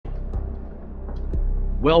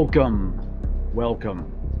Welcome,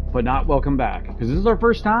 welcome, but not welcome back, because this is our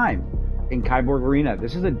first time in Kiborg Arena.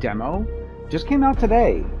 This is a demo, just came out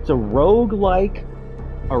today. It's a rogue-like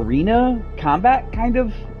arena combat kind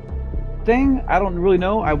of thing. I don't really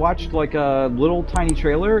know. I watched like a little tiny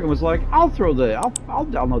trailer and was like, I'll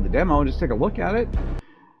download the demo and just take a look at it.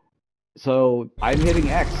 So I'm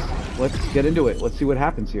hitting X. Let's get into it. Let's see what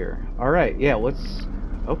happens here. All right, yeah,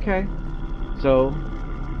 okay. So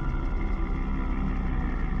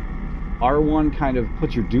R1 kind of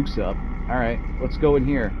puts your dukes up. All right, let's go in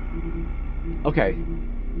here. Okay.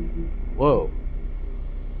 Whoa.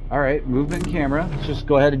 All right, movement and camera. Let's just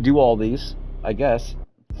go ahead and do all these, I guess.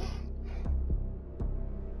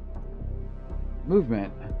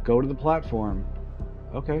 Movement. Go to the platform.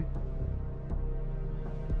 Okay.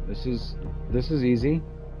 This is easy.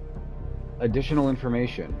 Additional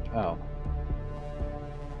information. Oh.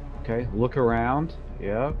 Okay, look around.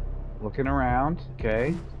 Yep. Looking around.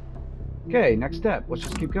 Okay. Okay, next step. Let's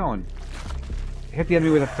just keep going. Hit the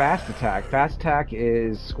enemy with a fast attack. Fast attack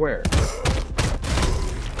is square.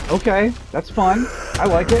 Okay, that's fun. I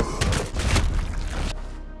like it.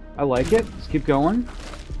 I like it. Let's keep going.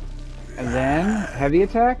 And then, heavy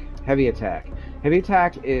attack? Heavy attack. Heavy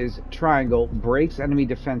attack is triangle, breaks enemy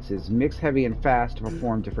defenses, mix heavy and fast to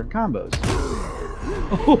perform different combos.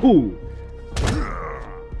 Oh!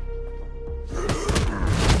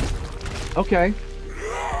 Okay.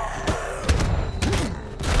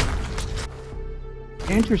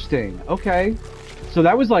 Interesting. Okay. So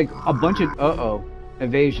that was like a bunch of...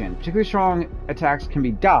 Evasion. Particularly strong attacks can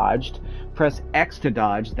be dodged. Press X to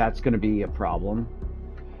dodge. That's going to be a problem.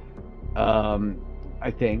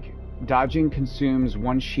 I think. Dodging consumes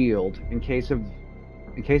one shield. In case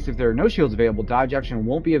if there are no shields available, dodge action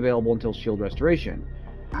won't be available until shield restoration.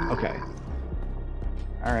 Okay.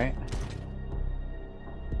 Alright.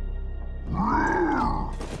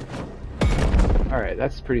 Alright,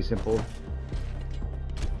 that's pretty simple.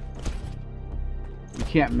 You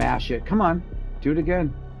can't mash it. Come on. Do it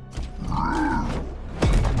again.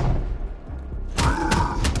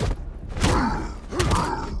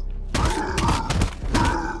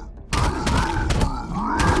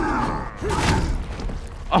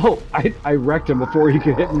 Oh, I wrecked him before he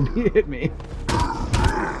could hit me.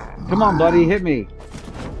 Come on, buddy, hit me.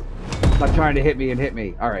 Stop trying to hit me and hit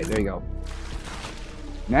me. Alright, there you go.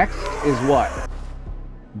 Next is what?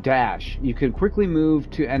 Dash. You can quickly move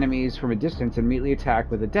to enemies from a distance and immediately attack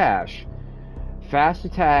with a dash. Fast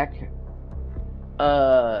attack,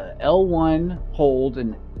 L1, hold,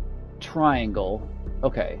 and triangle.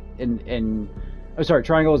 Okay, oh, sorry,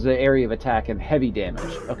 triangle is the area of attack and heavy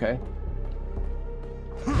damage. Okay.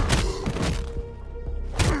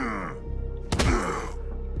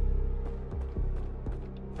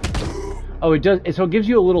 Oh, it does. So it gives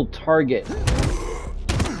you a little target.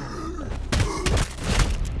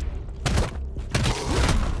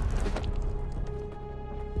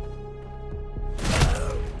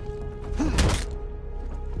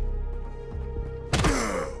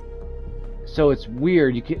 So it's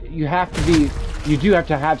weird. You do have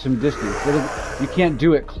to have some distance. You can't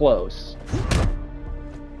do it close.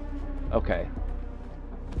 Okay.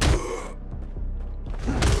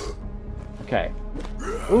 Okay.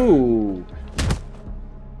 Ooh.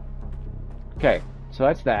 Okay. So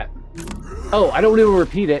that's that. Oh, I don't need to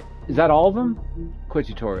repeat it. Is that all of them? Quit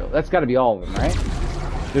tutorial. That's got to be all of them, right?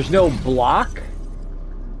 There's no block.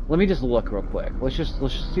 Let me just look real quick. Let's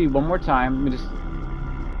just see one more time. Let me just.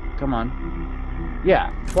 Come on.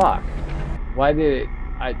 Yeah, block. Why did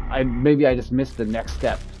it... maybe I just missed the next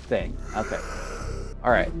step thing. Okay.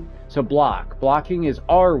 Alright. So block. Blocking is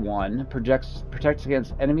R1. Protects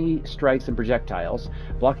against enemy strikes and projectiles.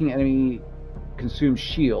 Blocking enemy consumes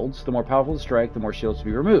shields. The more powerful the strike, the more shields to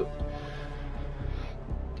be removed.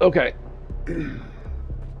 Okay.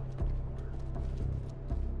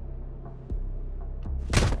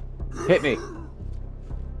 Hit me.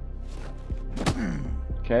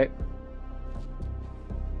 Okay.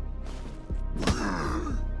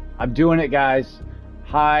 I'm doing it, guys.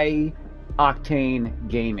 High octane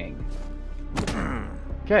gaming.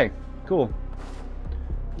 Okay, cool.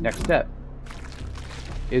 Next step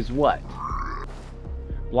is what?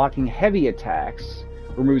 Blocking heavy attacks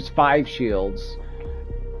removes 5 shields.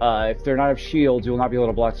 If they're not of shields, you will not be able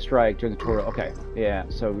to block strike during the tutorial. Okay, yeah,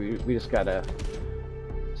 so we just gotta...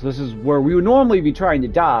 So this is where we would normally be trying to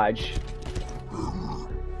dodge.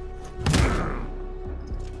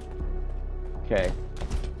 Okay.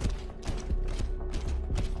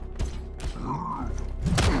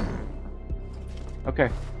 Okay,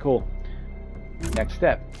 cool. Next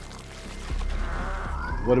step.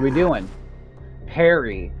 What are we doing?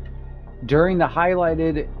 Parry. During the highlight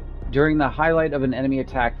of an enemy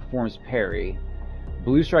attack, performs parry.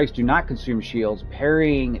 Blue strikes do not consume shields.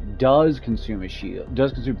 Parrying does consume a shield.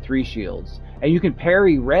 Does consume 3 shields. And you can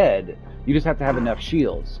parry red. You just have to have enough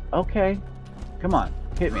shields. Okay. Come on.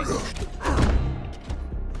 Hit me.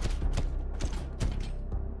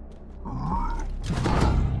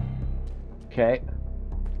 Okay.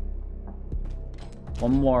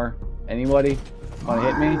 One more. Anybody want to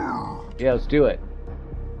hit me? Yeah, let's do it.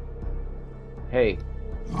 Hey.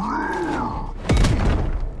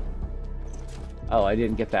 Oh, I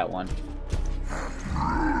didn't get that one.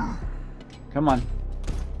 Come on.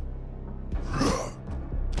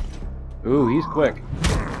 Ooh, he's quick.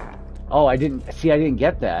 Oh, I didn't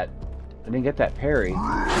get that. I didn't get that parry.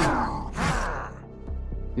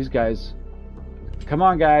 These guys. Come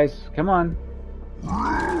on, guys. Come on.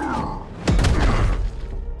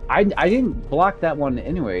 I didn't block that one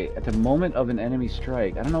anyway at the moment of an enemy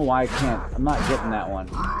strike. I don't know why I can't. I'm not getting that one.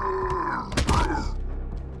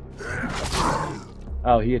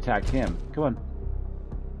 Oh, he attacked him. Come on.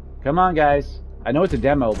 Come on, guys. I know it's a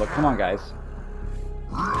demo, but come on, guys.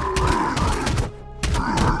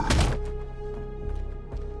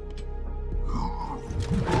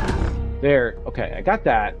 There. Okay, I got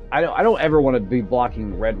that. I don't ever want to be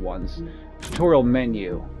blocking red ones. Tutorial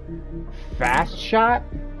menu. Fast shot?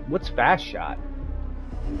 What's fast shot?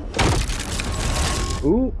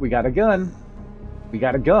 Ooh, we got a gun. We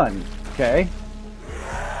got a gun. Okay.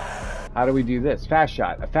 How do we do this? Fast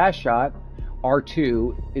shot. A fast shot,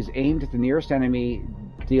 R2, is aimed at the nearest enemy,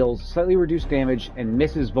 deals slightly reduced damage, and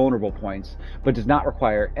misses vulnerable points, but does not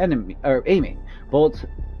require aiming. Bullets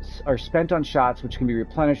are spent on shots which can be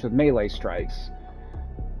replenished with melee strikes.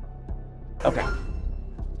 Okay.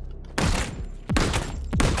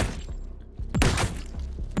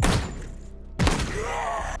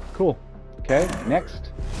 Cool. Okay,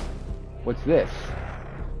 next. What's this?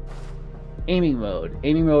 Aiming mode.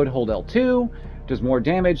 Aiming mode, hold L2. Does more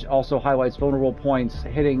damage. Also highlights vulnerable points.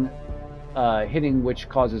 Hitting which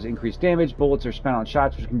causes increased damage. Bullets are spent on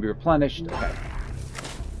shots which can be replenished. Okay.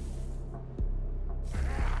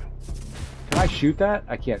 Can I shoot that?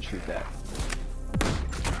 I can't shoot that.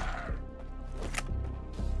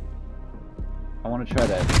 I want to try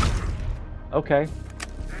that. Okay.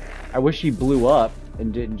 I wish he blew up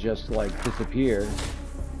and didn't just, like, disappear.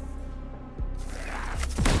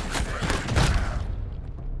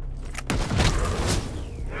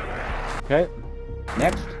 Okay.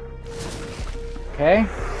 Next. Okay.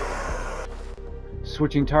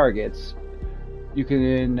 Switching targets. You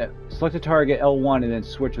can select a target, L1, and then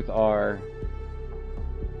switch with R.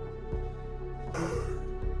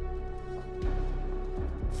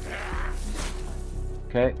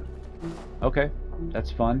 Okay. Okay.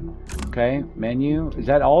 That's fun. Okay. Menu. Is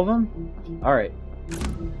that all of them? Alright.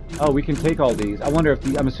 Oh, we can take all these. I wonder if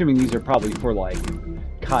I'm assuming these are probably for, like,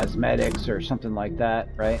 cosmetics or something like that,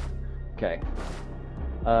 right? Okay.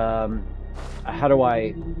 How do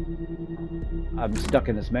I'm stuck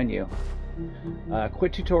in this menu.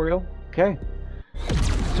 Quit tutorial. Okay.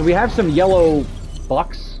 So we have some yellow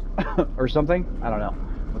bucks or something. I don't know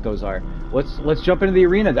what those are. Let's jump into the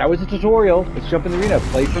arena. That was a tutorial. Let's jump in the arena.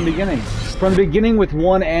 Play from the beginning. From the beginning with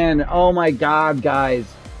one N. Oh my god, guys.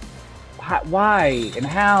 Why and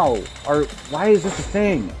how? Why is this a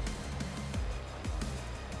thing?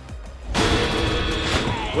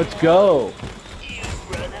 Let's go. You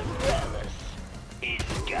run umbrellas.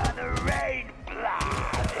 It's gonna rain blood.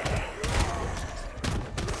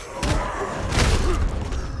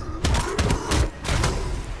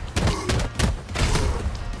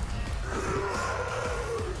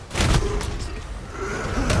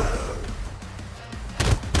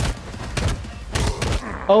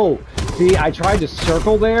 Oh, see, I tried to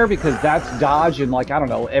circle there because that's dodge in, like, I don't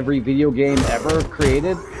know, every video game ever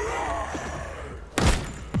created.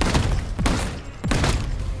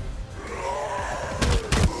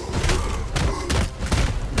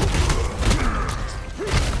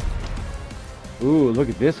 Ooh, look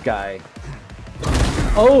at this guy.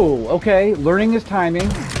 Oh, okay. Learning his timing.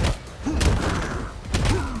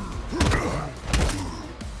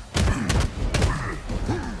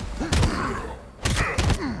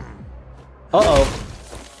 Uh-oh.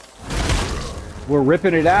 We're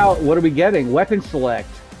ripping it out. What are we getting? Weapon select.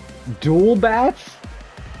 Dual bats?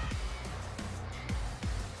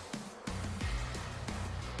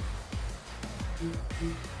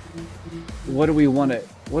 What do we want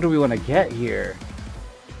to get here?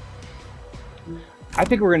 I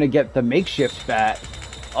think we're going to get the makeshift bat.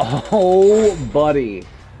 Oh, buddy.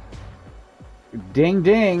 Ding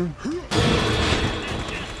ding.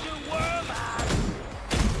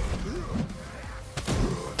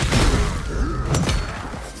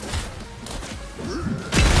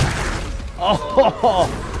 Oh!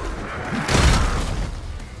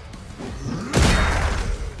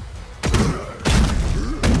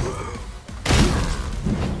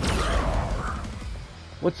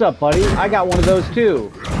 What's up, buddy? I got one of those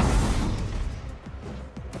too.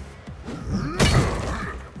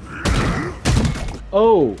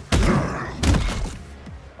 Oh!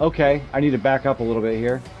 Okay, I need to back up a little bit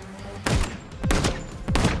here.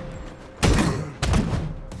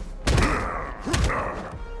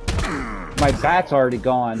 My bat's already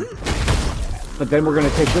gone. But then we're going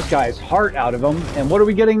to take this guy's heart out of him. And what are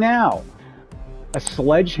we getting now? A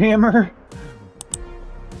sledgehammer?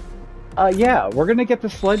 Yeah, we're going to get the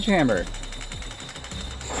sledgehammer.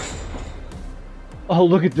 Oh,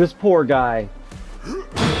 look at this poor guy.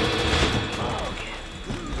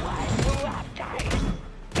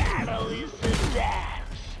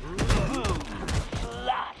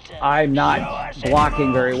 I'm not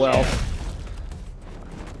blocking very well.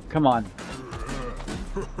 Come on.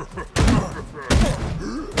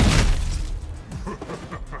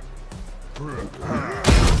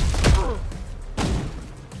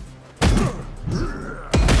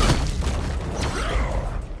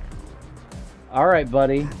 All right,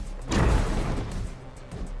 buddy.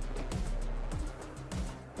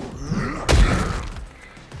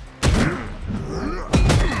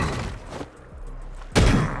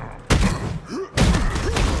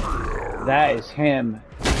 That is him.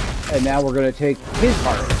 And now we're going to take his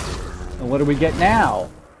heart. And what do we get now?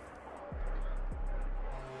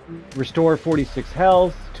 Restore 46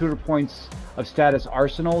 health, 200 points of status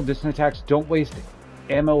arsenal. Distant attacks don't waste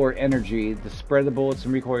ammo or energy. The spread of the bullets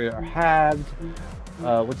and recoil are halved.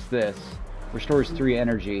 What's this? Restores 3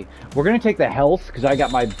 energy. We're going to take the health because I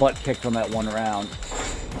got my butt kicked on that one round.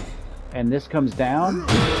 And this comes down.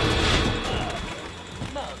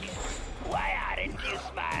 Why aren't you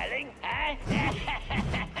smiling, huh?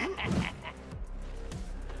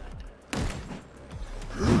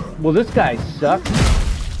 Well, this guy sucks.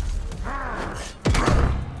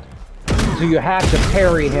 So you have to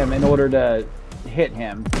parry him in order to hit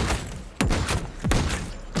him.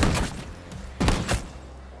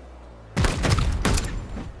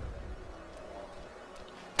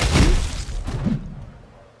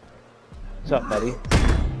 What's up, buddy?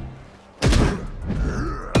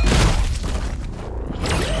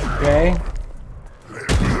 Okay.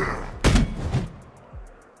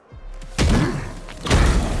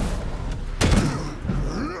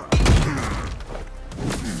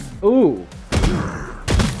 Ooh.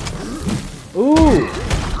 Ooh.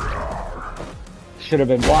 Should have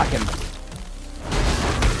been blocking.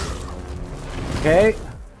 Okay.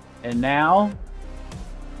 And now.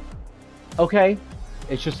 Okay.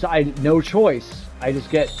 It's just no choice. I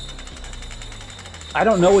just get. I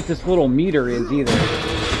don't know what this little meter is either.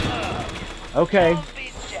 Okay.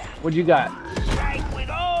 What you got? Strike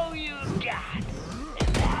with all you got.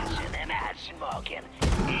 Imagine, Morgan.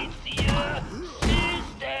 It's your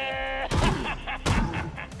sister.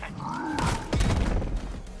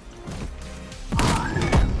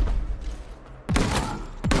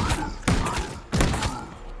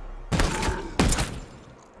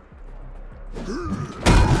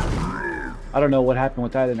 I don't know what happened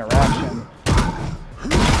with that interaction.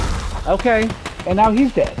 Okay, and now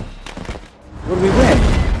he's dead. What do we win?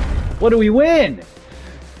 What do we win?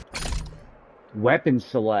 Weapon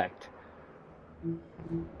select.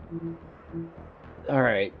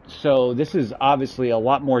 Alright, so this is obviously a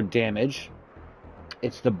lot more damage.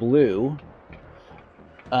 It's the blue.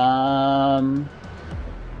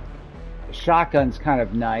 Shotgun's kind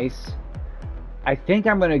of nice. I think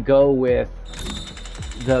I'm gonna go with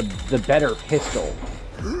the better pistol.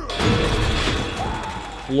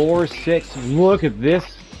 Floor 6. Look at this.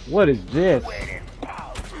 What is this?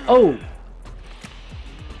 Oh!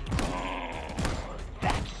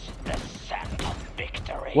 That's the scent of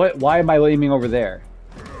victory. What? Why am I aiming over there?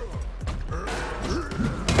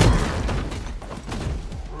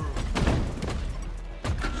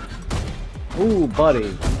 Ooh, buddy.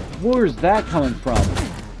 Where's that coming from?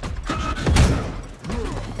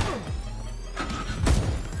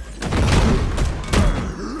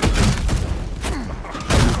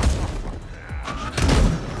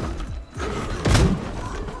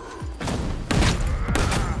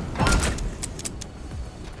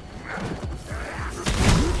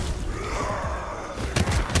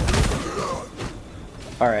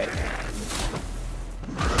 Alright.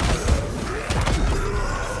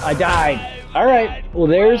 I died. Alright. Well,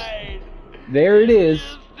 there it is.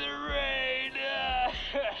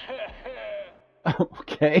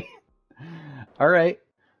 Okay. Alright.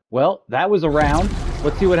 Well, that was a round.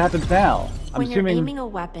 Let's see what happens now. I'm When assuming... you're aiming a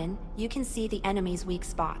weapon, you can see the enemy's weak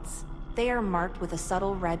spots. They are marked with a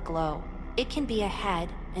subtle red glow. It can be a head,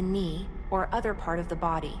 a knee, or other part of the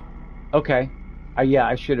body. Okay. Yeah,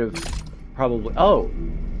 I should have probably... Oh!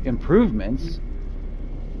 Improvements?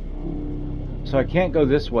 So I can't go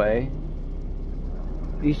this way.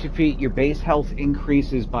 Each defeat, your base health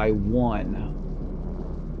increases by 1.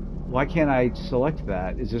 Why can't I select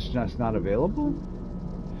that? Is this just not available?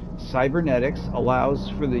 Cybernetics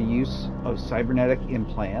allows for the use of cybernetic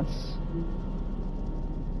implants.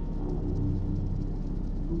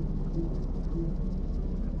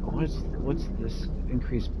 What's this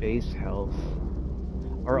increased base health?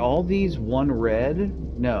 Are all these 1 red?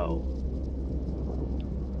 No.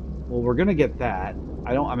 Well, we're gonna get that.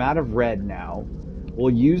 I'm out of red now.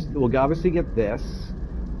 We'll obviously get this.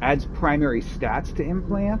 Adds primary stats to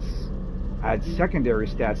implants. Adds secondary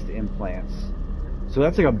stats to implants. So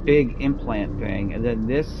that's like a big implant thing. And then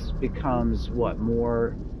this becomes what?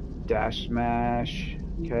 More dash smash.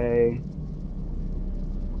 Okay.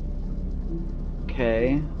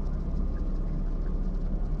 Okay.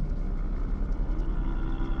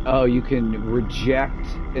 Oh, you can reject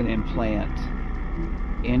an implant.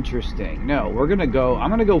 Interesting. No, I'm gonna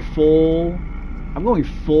go full. I'm going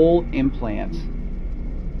full implant.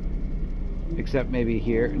 Except maybe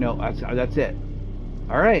here. No, that's it.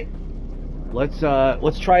 All right. Let's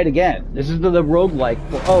try it again. This is the roguelike.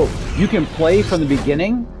 Oh, you can play from the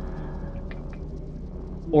beginning,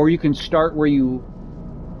 or you can start where you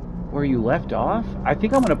left off. I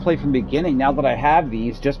think I'm gonna play from the beginning now that I have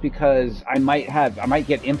these, just because I might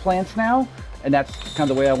get implants now, and that's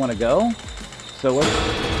kind of the way I want to go. So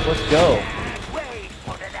let's go.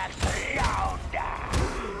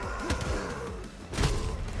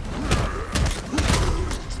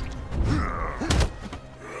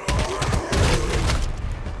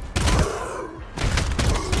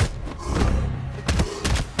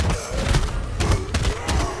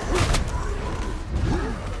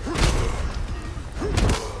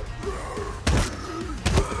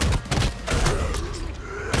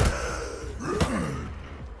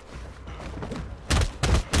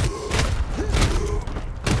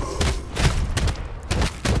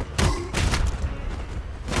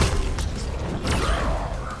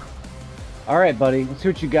 All right, buddy. Let's see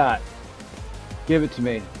what you got. Give it to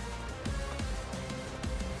me.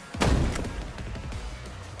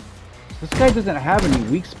 This guy doesn't have any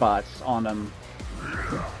weak spots on him.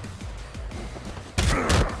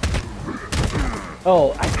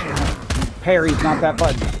 Oh, parry's not that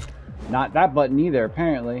button. Not that button either,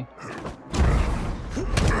 apparently.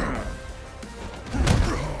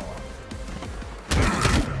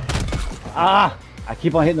 Ah! I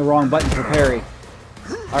keep on hitting the wrong button for parry.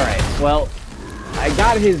 Alright, well, I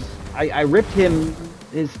got I ripped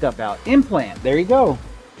his stuff out. Implant, there you go.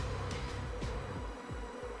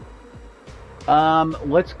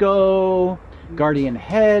 Let's go Guardian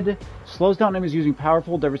Head. Slows down enemies using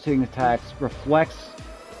powerful, devastating attacks. Reflects.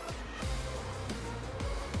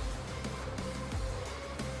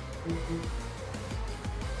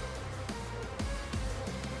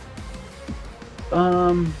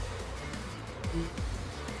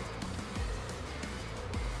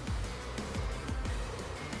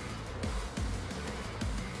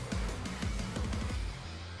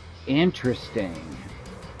 Interesting.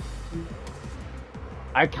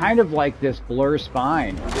 I kind of like this blur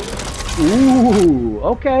spine. Ooh,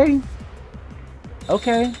 okay.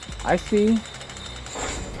 Okay, I see.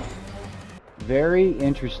 Very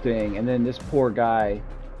interesting. And then this poor guy.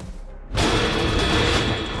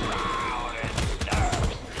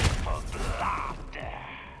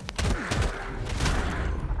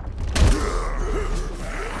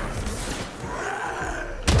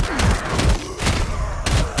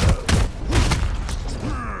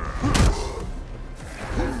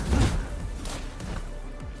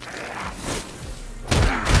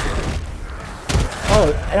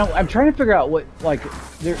 I'm trying to figure out what, like,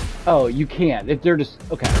 they're... Oh, you can't. If they're just...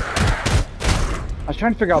 Okay. I was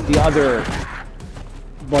trying to figure out the other...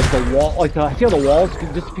 Like, the wall... Like, I feel the walls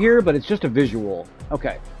could disappear, but it's just a visual.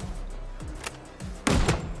 Okay.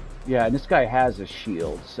 Yeah, and this guy has a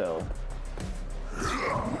shield, so...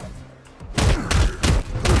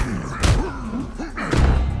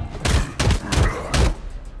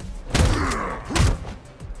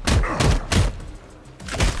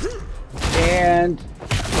 And...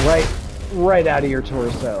 Right out of your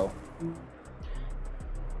torso.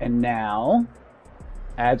 And now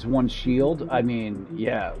adds 1 shield. I mean,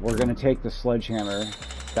 yeah, we're gonna take the sledgehammer.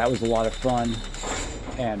 That was a lot of fun.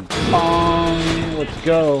 And bong! Let's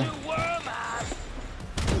go.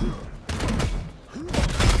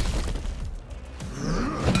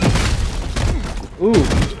 Ooh.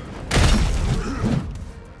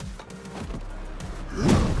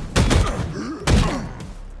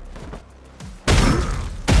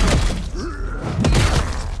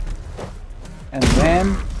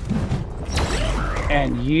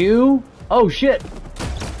 And you? Oh shit!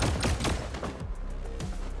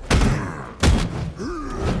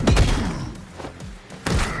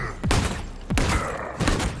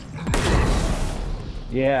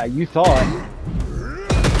 Yeah, you thought.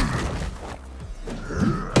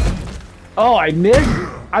 Oh, I missed?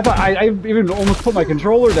 I thought I even almost put my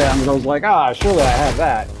controller down because I was like, ah, surely I have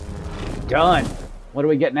that. Done. What do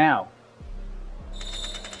we get now?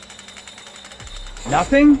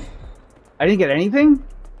 Nothing? I didn't get anything?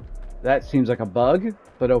 That seems like a bug,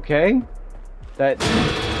 but okay. I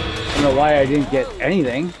don't know why I didn't get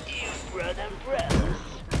anything. You brother brothers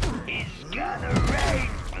is gonna rain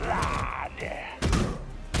blood.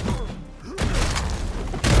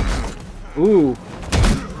 Ooh.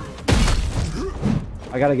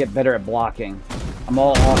 I gotta get better at blocking. I'm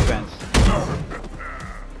all offense.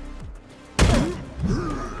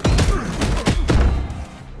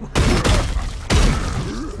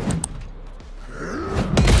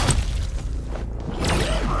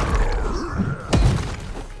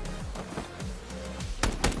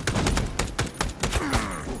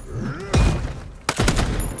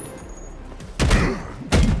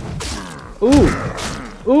 Ooh!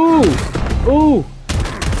 Ooh! Ooh!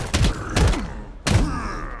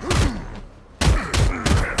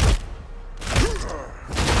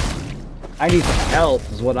 I need some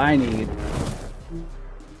health is what I need.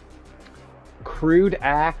 Crude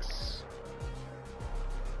axe.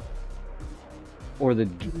 Or the...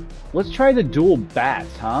 Let's try the dual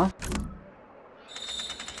bats, huh?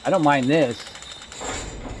 I don't mind this.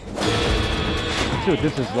 Let's see what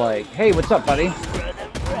this is like. Hey, what's up, buddy? Brother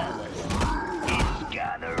brothers is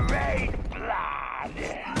gonna rain blood.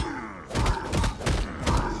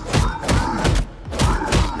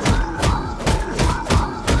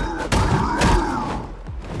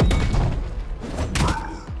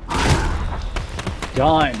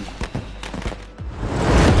 Done.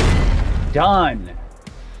 Done.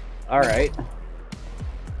 Alright.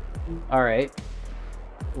 Alright.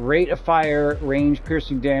 Rate of fire, range,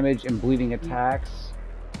 piercing damage, and bleeding attacks.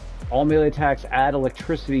 All melee attacks add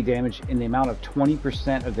electricity damage in the amount of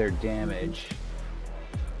 20% of their damage.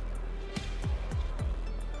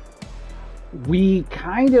 We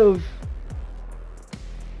kind of...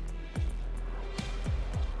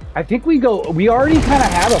 I think we already kind of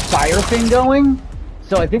have a fire thing going.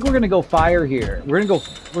 So I think we're going to go fire here. We're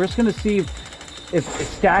just going to see if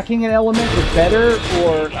stacking an element is better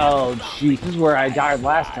or... Oh, jeez, this is where I died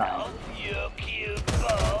last time. You cute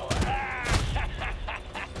bull.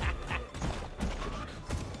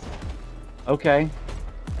 Okay.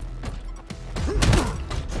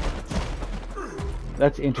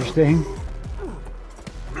 That's interesting.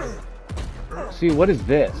 See, what is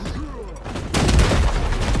this?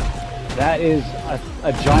 That is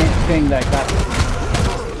a giant thing that got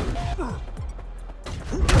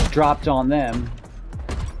dropped on them.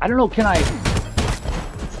 I don't know, can I...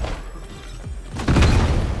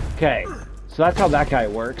 Okay, so that's how that guy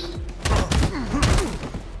works.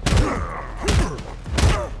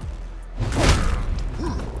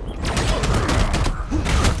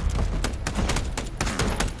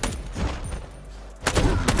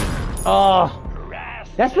 Oh,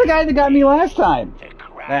 that's the guy that got me last time.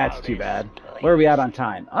 That's too bad. Where are we at on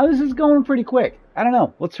time? Oh, this is going pretty quick. I don't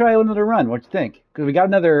know. Let's try another run. What do you think? Because we got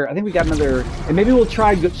another. I think we got another. And maybe we'll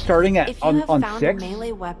try starting at if you have on found 6. a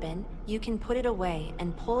melee weapon, you can put it away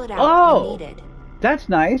and pull it out when needed. That's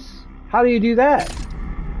nice. How do you do that?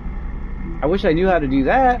 I wish I knew how to do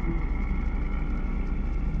that.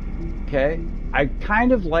 Okay. I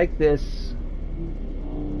kind of like this.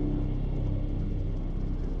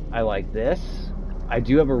 I like this. I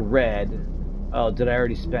do have a red. Oh, did I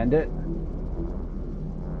already spend it?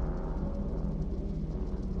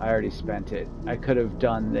 I already spent it. I could have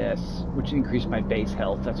done this, which increased my base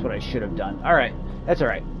health. That's what I should have done. Alright, that's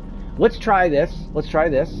alright. Let's try this. Let's try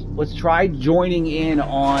this. Let's try joining in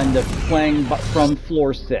on the playing from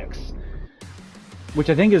floor 6. Which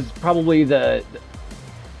I think is probably the...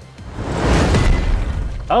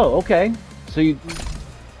 Oh, okay. So you...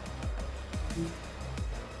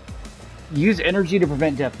 Use energy to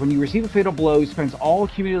prevent death. When you receive a fatal blow, he spends all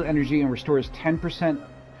accumulated energy and restores 10%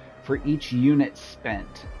 for each unit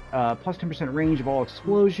spent. Plus 10% range of all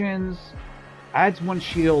explosions. Adds 1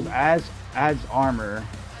 shield, adds armor.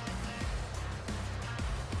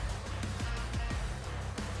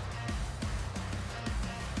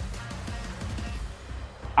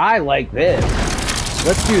 I like this.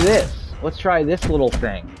 Let's do this. Let's try this little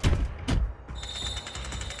thing.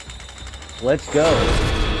 Let's go.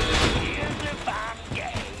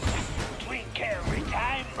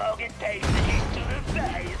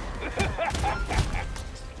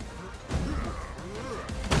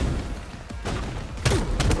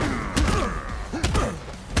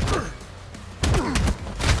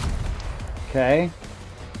 Okay.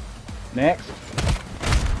 Next.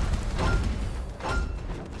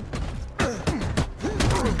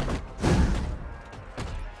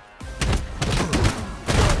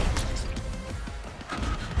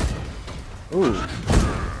 Ooh.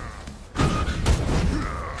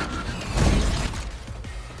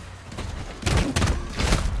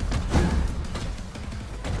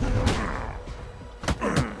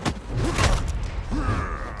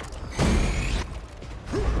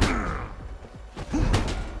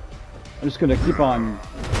 I'm just gonna keep on.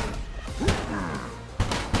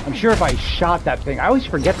 I'm sure if I shot that thing, I always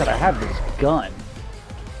forget that I have this gun.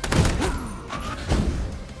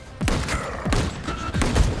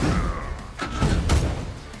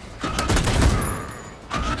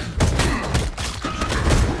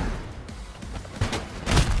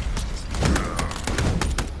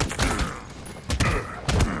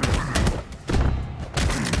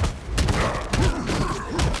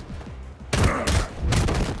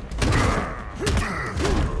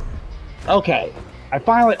 Okay, I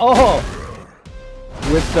finally,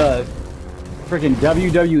 with the freaking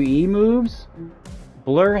WWE moves,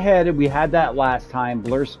 Blur Head, we had that last time.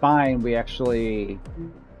 Blur Spine, we actually,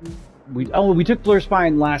 we took Blur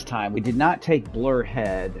Spine last time. We did not take Blur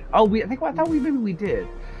Head. Oh, I thought maybe we did.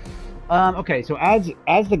 Okay, so as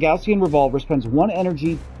the Gaussian revolver spends 1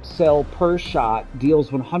 energy cell per shot,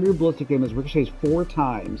 deals 100 ballistic damage, ricochets 4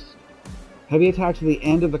 times. Heavy attacks at the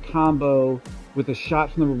end of the combo with a shot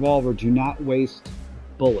from the revolver do not waste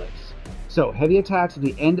bullets. So, heavy attacks at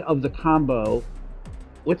the end of the combo.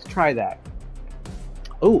 Let's try that.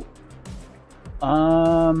 Oh.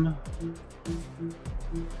 I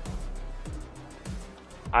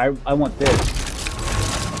want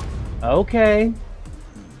this. Okay.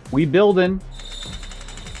 We building.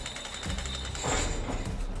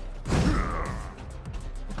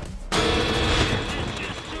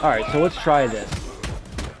 Alright, so let's try this.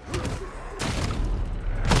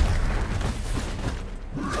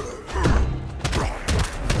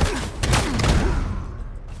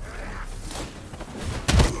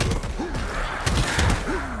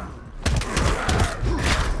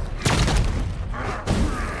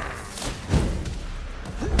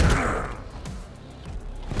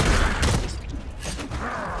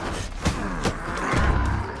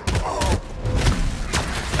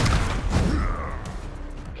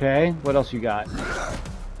 Okay, what else you got?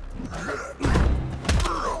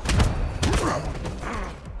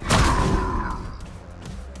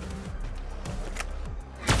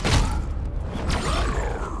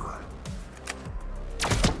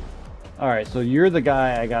 Alright, so you're the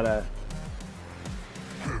guy I gotta...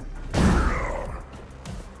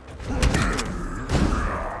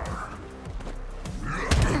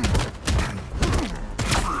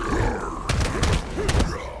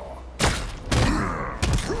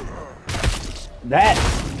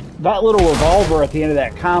 That little revolver at the end of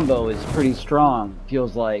that combo is pretty strong.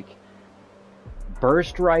 Feels like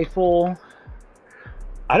burst rifle.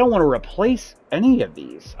 I don't want to replace any of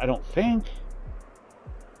these, I don't think.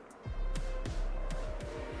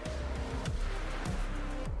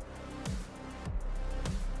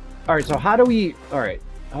 Alright, so how do we... Alright,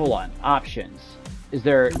 hold on. Options. Is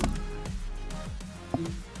there...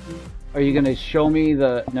 Are you going to show me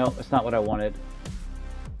the... No, that's not what I wanted.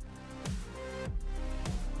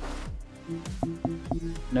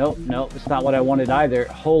 Nope, nope, it's not what I wanted either.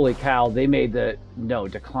 Holy cow, they made the... No,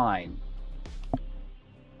 decline.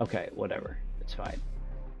 Okay, whatever. It's fine.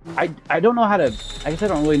 I don't know how to... I guess I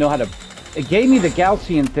don't really know how to... It gave me the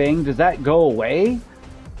Gaussian thing. Does that go away?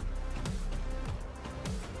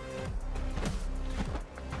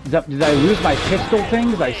 Did I lose my pistol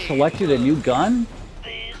thing because I selected a new gun?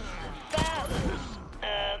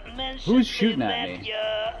 Who's shooting at me?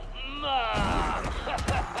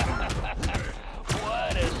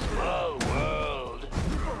 What a small world.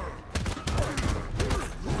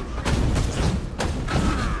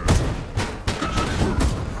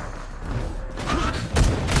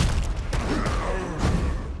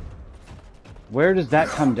 Where does that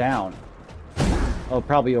come down? Oh,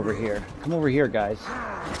 probably over here. Come over here, guys.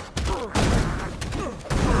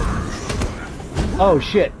 Oh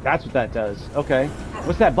shit, that's what that does. Okay.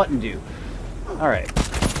 What's that button do? Alright.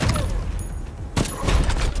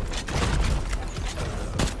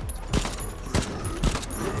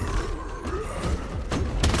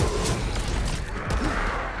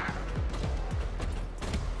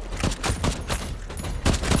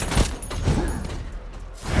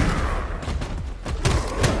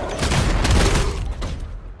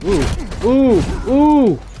 Ooh, ooh,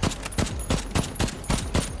 ooh!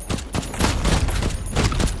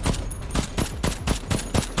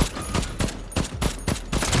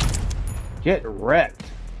 Get wrecked.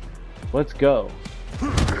 Let's go.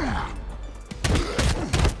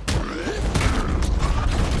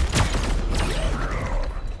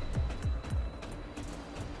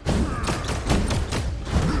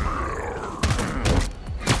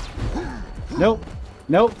 Nope.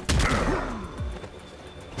 Nope.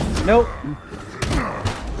 Nope.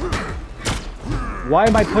 Why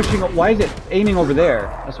am I pushing? Why is it aiming over there?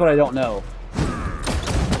 That's what I don't know.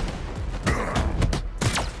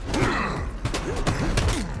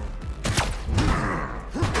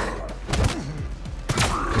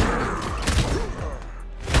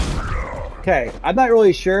 Okay, I'm not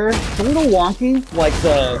really sure. It's a little wonky. Like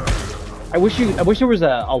I wish there was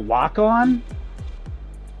a lock on.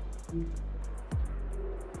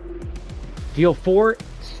 Deal 4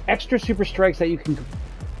 extra super strikes that you can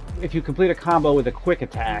if you complete a combo with a quick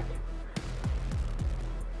attack.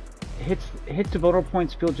 Hits to vulnerable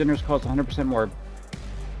points, field generators cause 100% more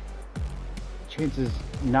chances.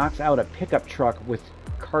 Knocks out a pickup truck with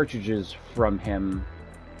cartridges from him.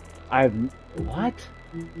 What?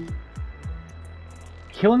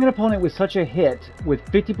 Killing an opponent with such a hit with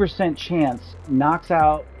 50% chance knocks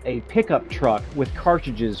out a pickup truck with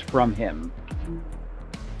cartridges from him.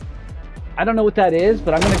 I don't know what that is,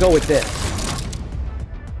 but I'm going to go with this.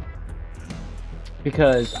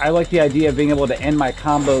 Because I like the idea of being able to end my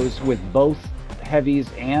combos with both heavies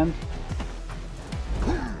and...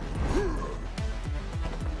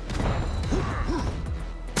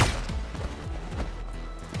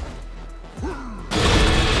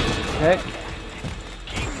 Okay.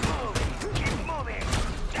 Keep moving.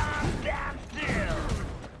 Don't stand still.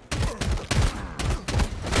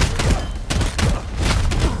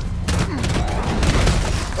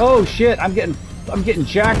 Oh shit, I'm getting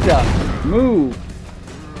jacked up. Move.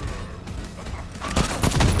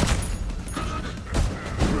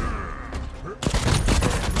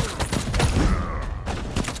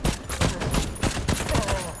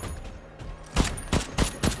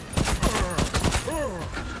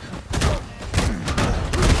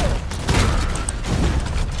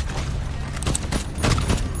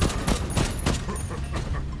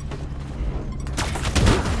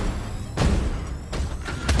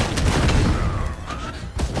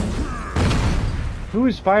 Who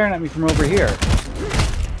is firing at me from over here?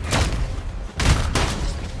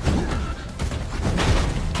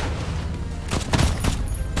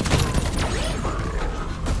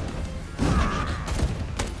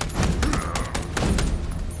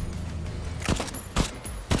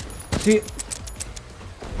 See,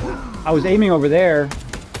 I was aiming over there.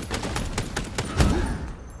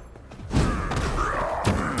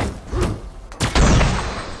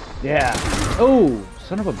 Yeah. Oh,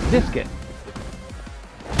 son of a biscuit.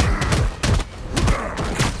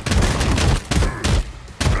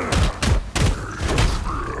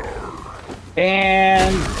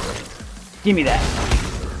 And give me that.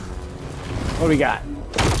 What do we got?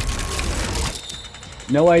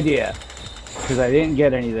 No idea, because I didn't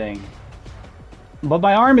get anything. But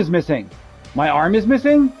my arm is missing. My arm is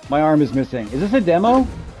missing? My arm is missing. Is this a demo?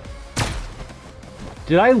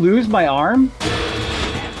 Did I lose my arm?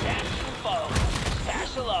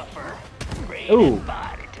 Ooh.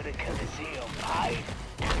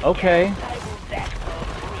 Okay.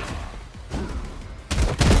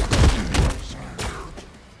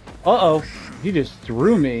 Uh-oh. He just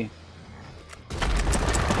threw me.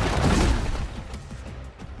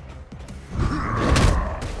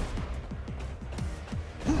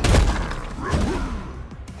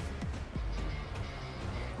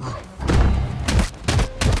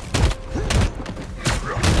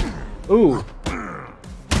 Ooh.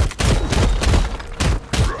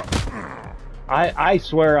 I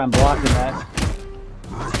swear I'm blocking that.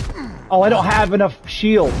 Oh, I don't have enough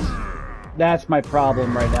shields. That's my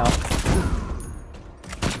problem right now.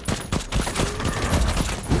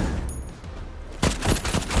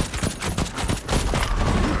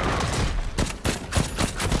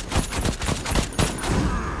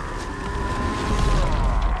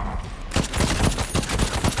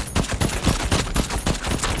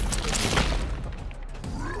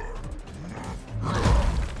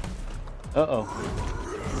 Uh-oh.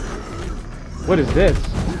 What is this?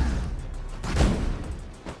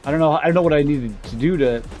 I don't know what I needed to do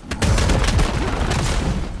to...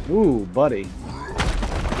 Ooh, buddy.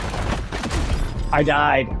 I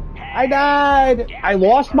died. I died! I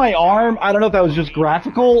lost my arm. I don't know if that was just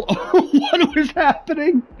graphical. What was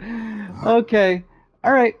happening? Okay.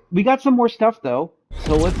 Alright, we got some more stuff though.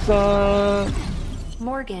 So let's,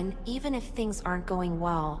 Morgan, even if things aren't going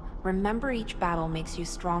well, remember each battle makes you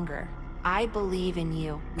stronger. I believe in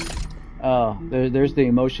you. Oh, there's the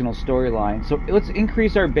emotional storyline. So let's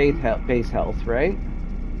increase our base health, right?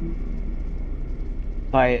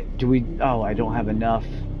 Do we? Oh, I don't have enough.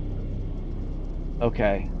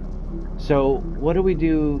 Okay. So what do we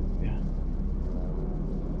do?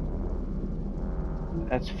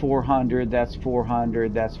 That's 400. That's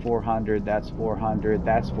 400. That's 400. That's 400.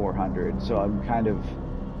 That's 400. So I'm kind of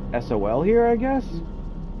SOL here, I guess.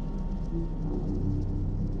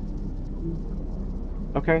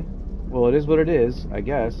 Okay. Well, it is what it is, I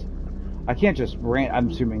guess. I can't just I'm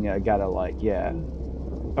assuming I gotta, like, yeah.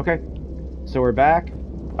 Okay. So we're back.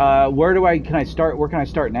 Can I start? Where can I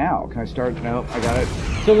start now? Can I start? No, I got it.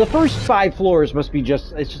 So the first 5 floors must be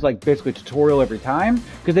it's just like basically tutorial every time.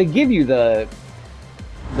 Because they give you the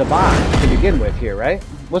box to begin with here, right?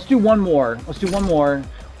 Let's do one more. Let's do one more.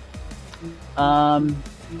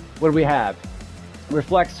 What do we have?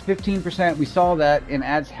 Reflects 15%. We saw that and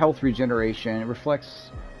adds health regeneration. It reflects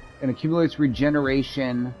and accumulates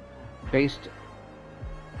regeneration based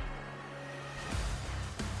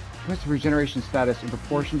regeneration status in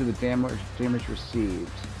proportion to the damage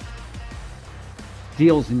received.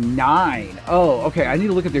 Deals 9. Oh, okay. I need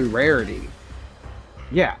to look at the rarity.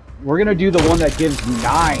 Yeah, we're gonna do the one that gives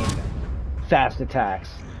 9 fast attacks,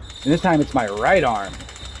 and this time it's my right arm.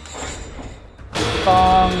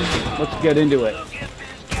 Bong. Let's get into it. Look at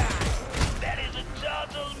this guy. That is a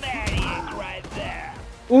total maniac right there.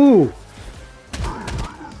 Ooh.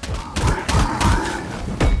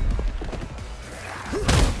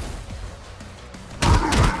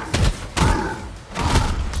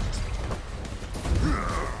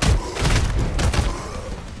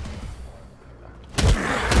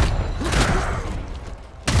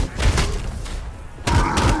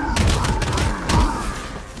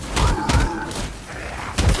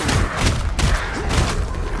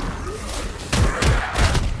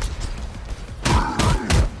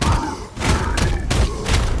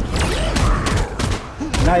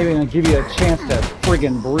 Not even gonna give you a chance to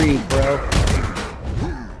friggin' breathe, bro.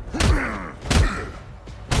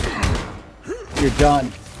 You're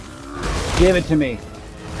done. Give it to me.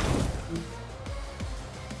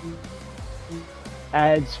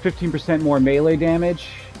 Adds 15% more melee damage.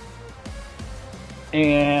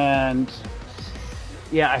 And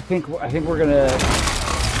yeah, I think we're gonna.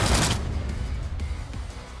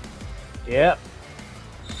 Yep.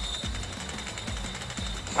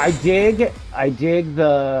 I dig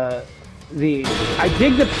the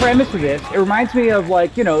premise of this. It reminds me of,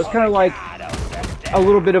 like, you know, it's kind of like a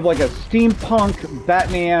little bit of like a steampunk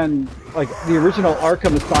Batman, like the original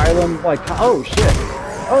Arkham Asylum. Like, oh shit,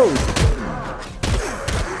 oh.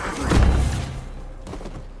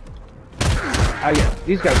 Yeah,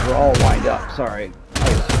 these guys were all lined up. Sorry.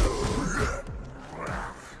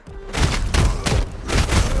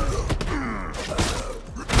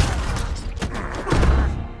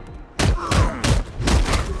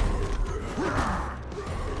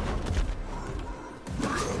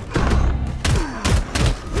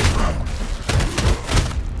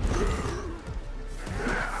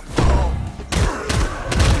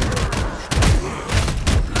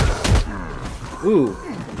 Ooh.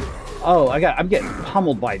 Oh, I'm getting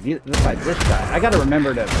pummeled by this guy. I gotta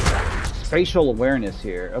remember to spatial awareness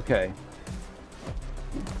here. Okay.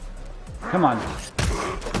 Come on.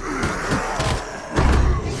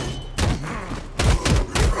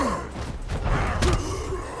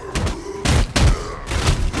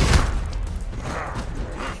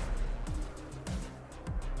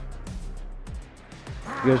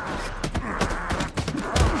 He goes.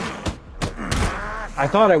 I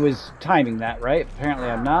thought I was timing that right. Apparently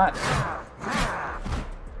I'm not.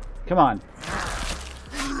 Come on.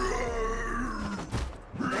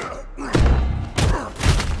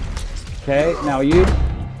 Okay, now you.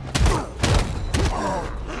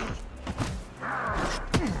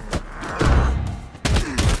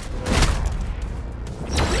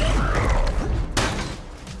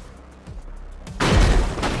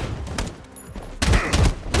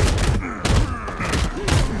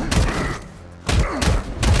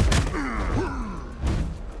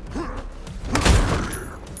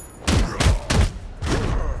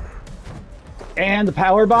 And the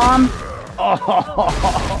power bomb.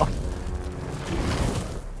 Oh.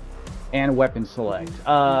 And weapon select.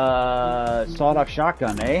 Sawed-off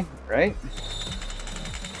shotgun, eh? Right?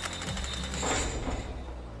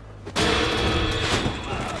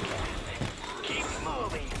 Keep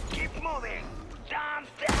moving. Keep moving. Don't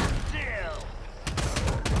stand still.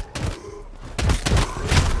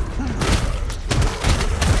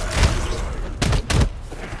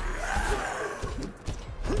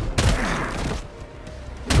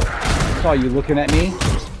 Saw you looking at me.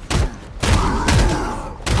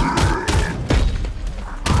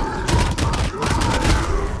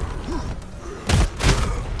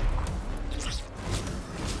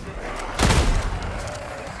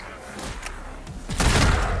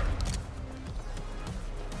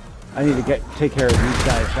 I need to take care of these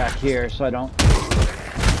guys back here so I don't...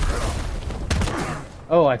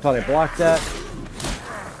 Oh, I thought I blocked that.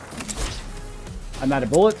 I'm out of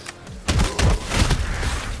bullets.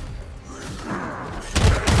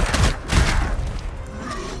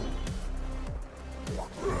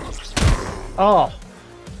 Oh.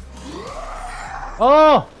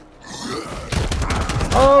 Oh!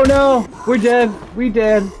 Oh no! We're dead! We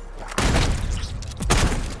dead!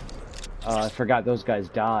 I forgot those guys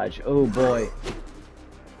dodge. Oh boy.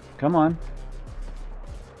 Come on.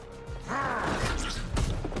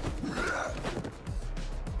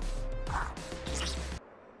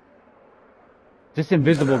 This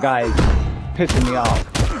invisible guy is pissing me off.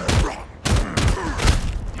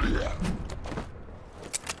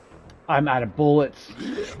 I'm out of bullets.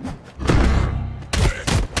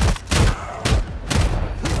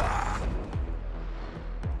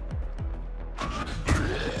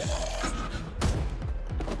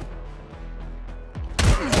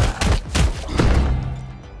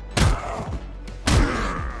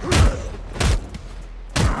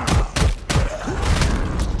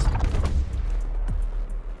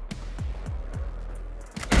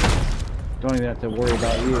 Don't even have to worry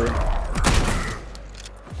about you.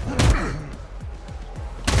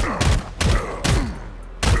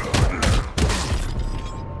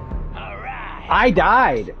 I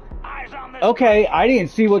died. Okay, I didn't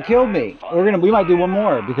see what killed me. We might do one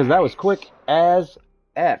more because that was quick as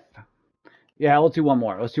F. Yeah, let's do one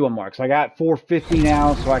more. Let's do one more because I got 450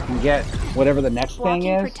 now, so I can get whatever the next thing is.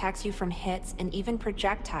 Walking protects you from hits and even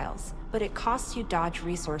projectiles, but it costs you dodge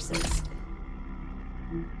resources.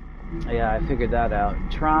 Yeah, I figured that out.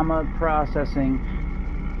 Trauma processing.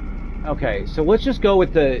 Okay, so let's just go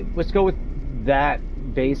with that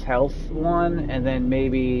base health one, and then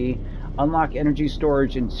maybe unlock energy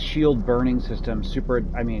storage and shield burning system. I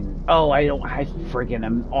friggin'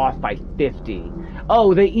 am off by 50.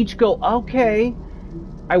 Oh, they each go. Okay,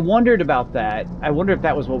 I wondered about that. I wonder if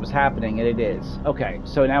that was what was happening, and it is. Okay,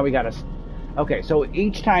 so now we gotta. Okay, so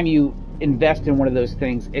each time you invest in one of those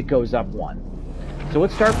things, it goes up one. So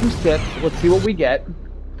let's start from 6. Let's see what we get.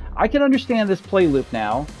 I can understand this play loop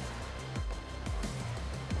now.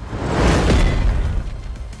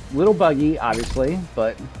 Little buggy, obviously,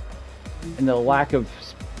 but and the lack of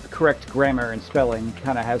correct grammar and spelling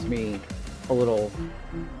kind of has me a little...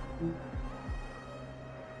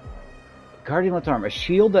 Guardian left arm. A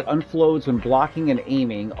shield that unfloats when blocking and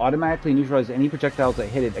aiming automatically neutralizes any projectiles that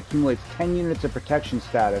hit it. Accumulates 10 units of protection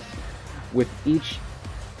status with each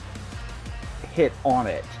hit on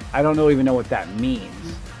it. I don't even know what that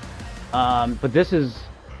means. But this is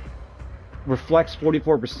reflects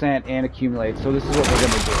 44% and accumulates, so this is what we're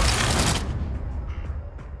going to do.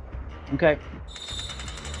 Okay.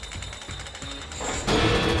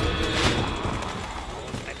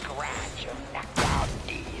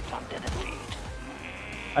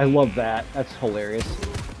 I love that. That's hilarious.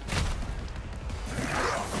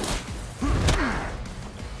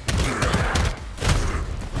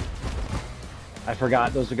 I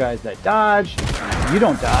forgot those are guys that dodge. You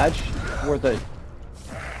don't dodge. Worth it.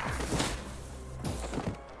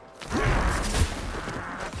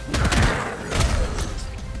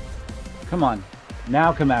 Come on.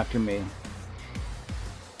 Now come after me.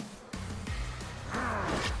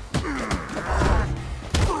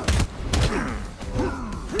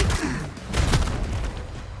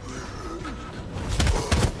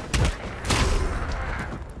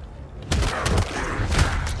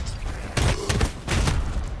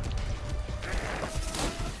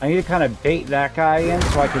 I need to kind of bait that guy in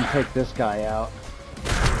so I can take this guy out.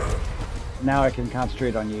 Now I can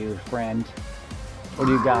concentrate on you, friend. What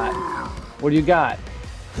do you got? What do you got?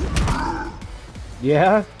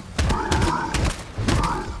 Yeah?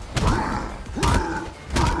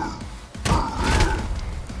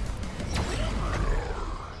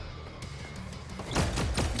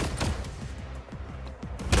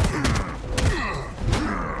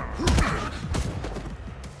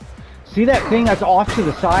 See that thing that's off to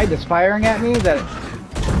the side that's firing at me that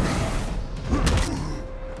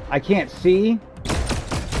I can't see?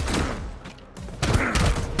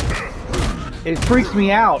 It freaks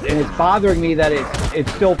me out and it's bothering me that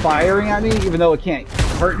it's still firing at me even though it can't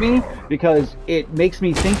hurt me because it makes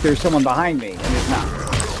me think there's someone behind me and it's not.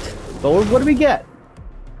 So what do we get?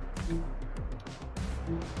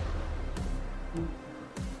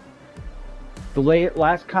 The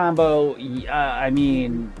last combo, I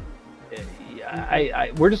mean...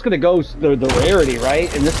 we're just gonna go the rarity,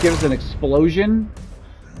 right? And this gives an explosion.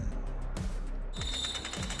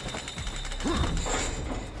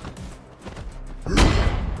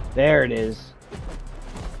 There it is.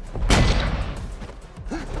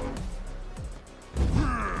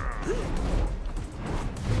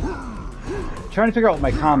 trying to figure out what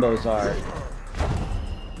my combos are.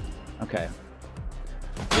 Okay.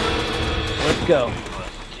 Let's go.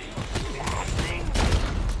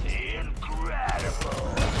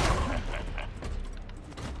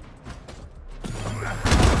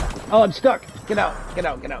 Oh, I'm stuck. Get out. Get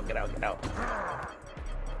out. Get out. Get out. Get out.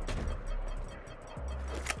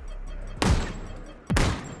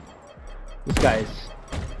 This guy's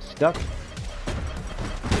stuck.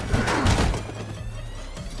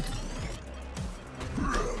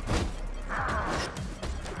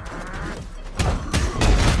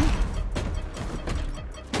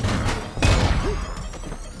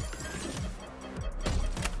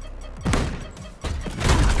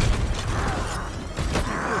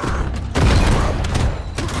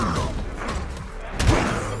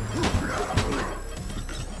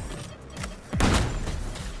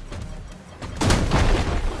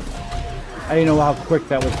 I didn't know how quick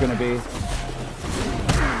that was going to be.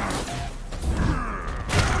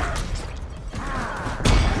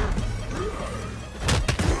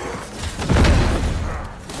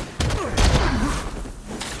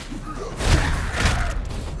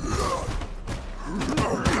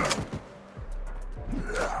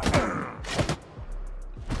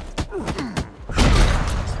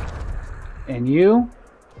 And you?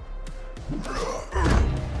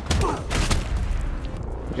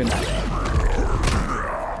 Good night.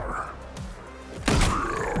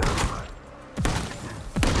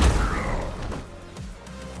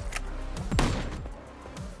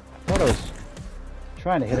 I was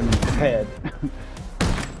trying to hit him in the head.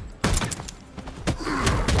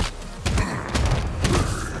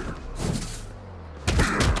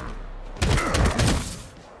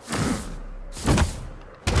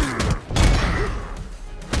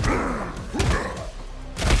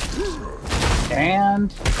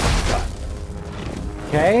 And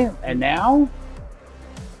okay, and now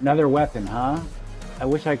another weapon, huh? I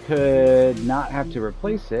wish I could not have to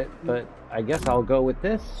replace it, but I guess I'll go with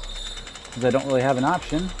this. Because I don't really have an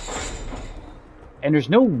option. And there's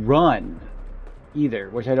no run either,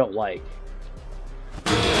 which I don't like.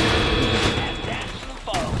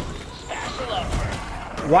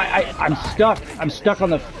 Why? I'm stuck. I'm stuck on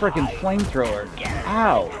the frickin' flamethrower.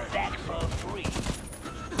 Ow.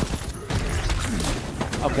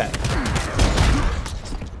 Okay.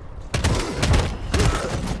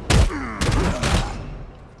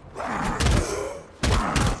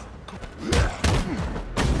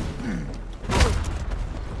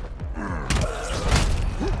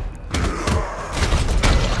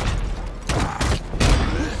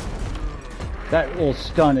 That little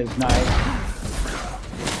stun is nice.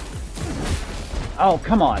 Oh,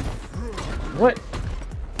 come on. What?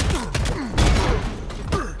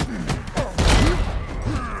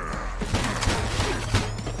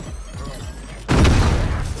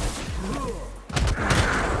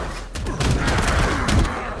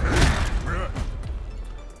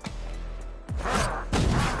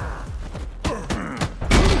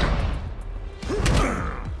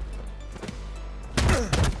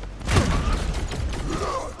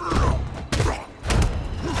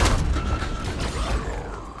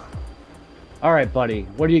 All right, buddy.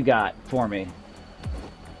 What do you got for me?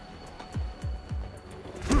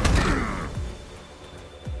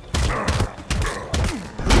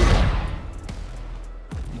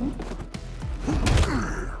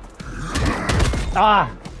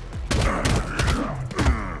 Ah!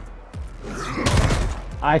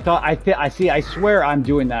 I see. I swear I'm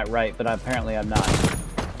doing that right, but apparently I'm not.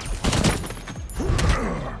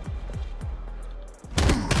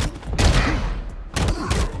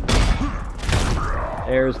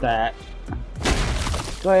 There's that.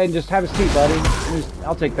 Go ahead and just have a seat, buddy.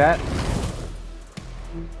 I'll take that.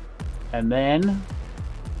 And then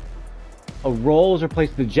a roll is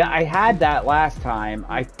replaced with the I had that last time.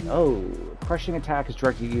 Oh, crushing attack is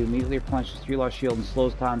directed at you, immediately replenishes 3 lost shield and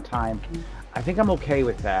slows down time. I think I'm okay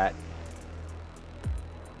with that.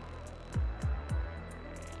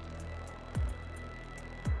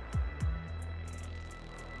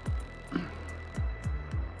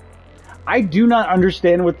 I do not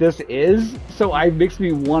understand what this is, so it makes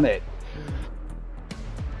me want it.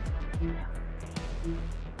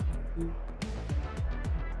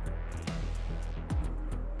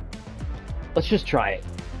 Let's just try it.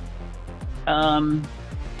 Let's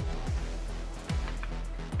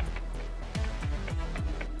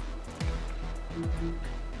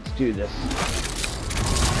do this.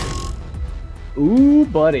 Ooh,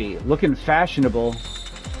 buddy. Looking fashionable.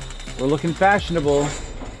 We're looking fashionable.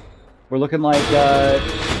 We're looking like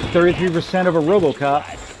 33% of a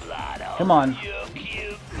RoboCop. Come on.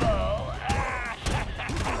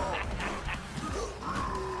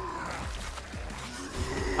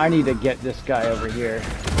 I need to get this guy over here.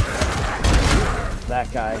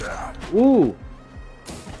 That guy. Ooh!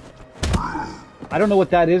 I don't know what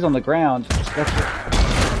that is on the ground. That's...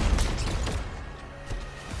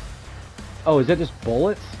 Oh, is that just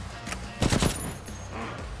bullets?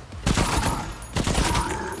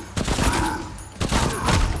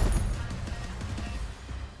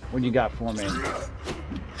 What you got for me?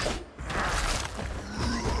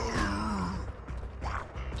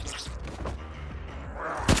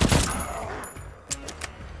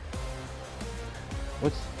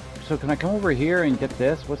 So can I come over here and get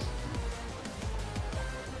this? What's...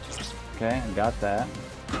 Okay, I got that.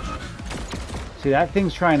 See, that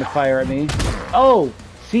thing's trying to fire at me. Oh!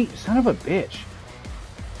 See, son of a bitch.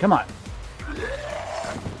 Come on.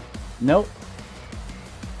 Nope.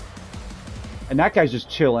 And that guy's just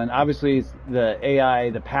chilling. Obviously, it's the AI,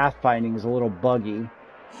 the pathfinding is a little buggy.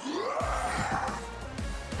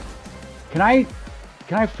 Can I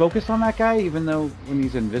focus on that guy even though when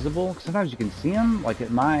he's invisible? Sometimes you can see him. Like,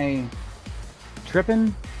 am I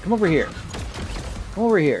tripping? Come over here. Come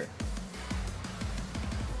over here.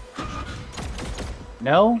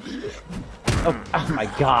 No? Oh my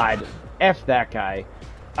god. F that guy.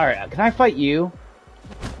 Alright, can I fight you?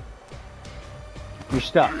 You're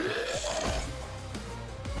stuck.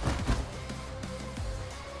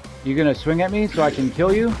 You gonna swing at me so I can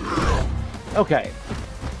kill you? Okay.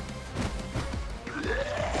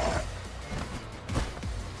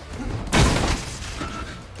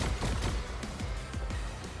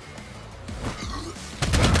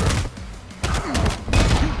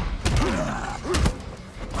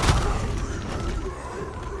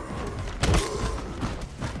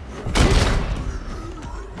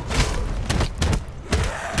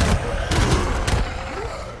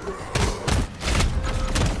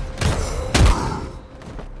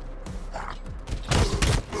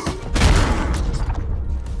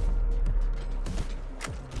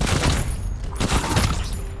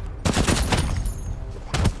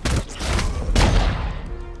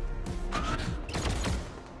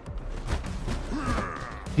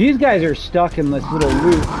 These guys are stuck in this little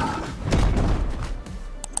loop.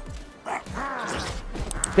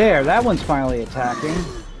 There, that one's finally attacking.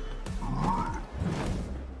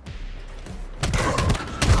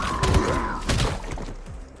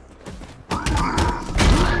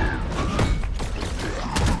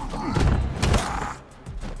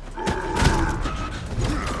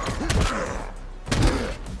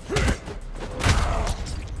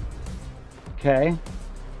 Okay.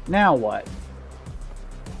 Now what?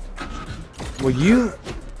 Well, you...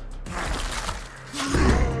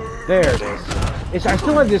 There it is. I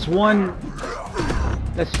still have this one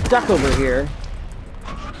that's stuck over here.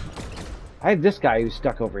 I have this guy who's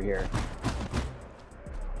stuck over here.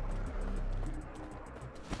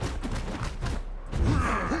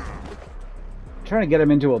 I'm trying to get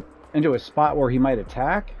him into a spot where he might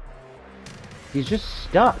attack. He's just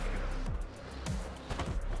stuck.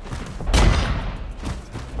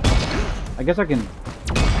 I guess I can...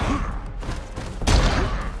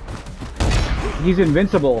 He's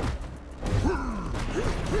invincible.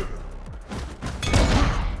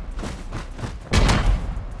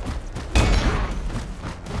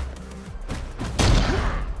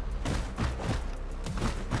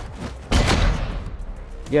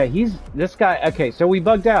 Yeah, he's... This guy... Okay, so we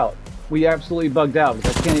bugged out. We absolutely bugged out.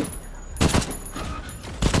 I can't...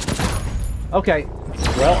 Okay.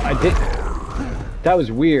 Well, I did... That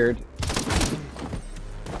was weird.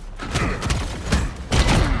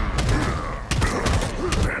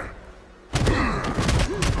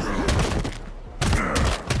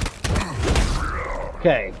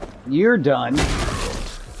 Okay, you're done.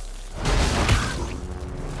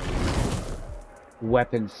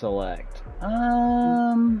 Weapon select.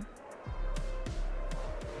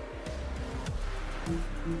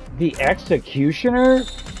 The Executioner?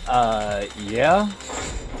 Yeah.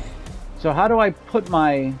 So how do I put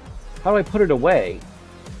it away?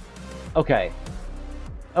 Okay.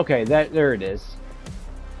 Okay, there it is.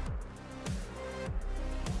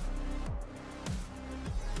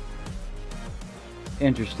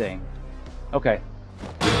 Interesting. Okay.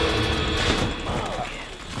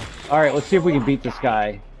 Alright, let's see if we can beat this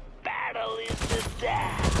guy. Battle is the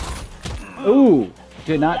death. Ooh!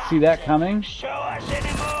 Did not see that coming. Show us an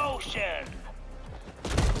emotion.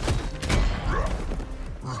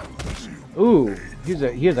 Ooh,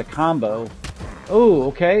 he has a combo. Ooh,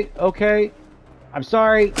 okay, okay. I'm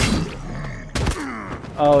sorry.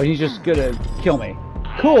 Oh, he's just gonna kill me.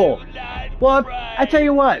 Cool. Well, I tell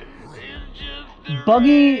you what.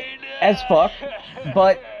 Buggy as fuck,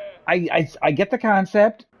 but I get the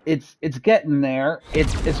concept. it's getting there.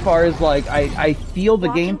 It's as far as like I feel the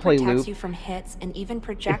Blocking gameplay protects loop. you from hits and even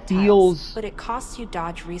projectiles, feels but it costs you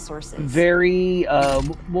dodge resources. Very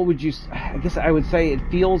what would you? I guess I would say it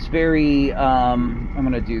feels very. I'm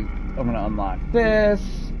gonna unlock this.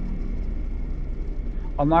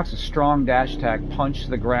 Unlocks a strong dash attack, punch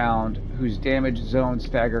the ground, whose damage zone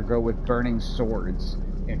stagger go with burning swords.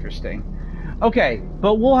 Interesting. Okay,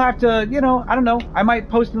 but we'll have to, you know, I don't know. I might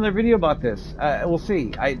post another video about this. We'll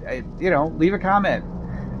see. You know, leave a comment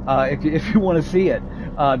if you want to see it,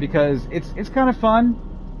 because it's kind of fun.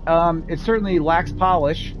 It certainly lacks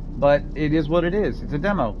polish, but it is what it is. It's a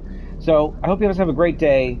demo. So I hope you guys have a great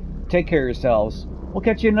day. Take care of yourselves. We'll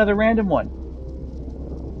catch you in another random one.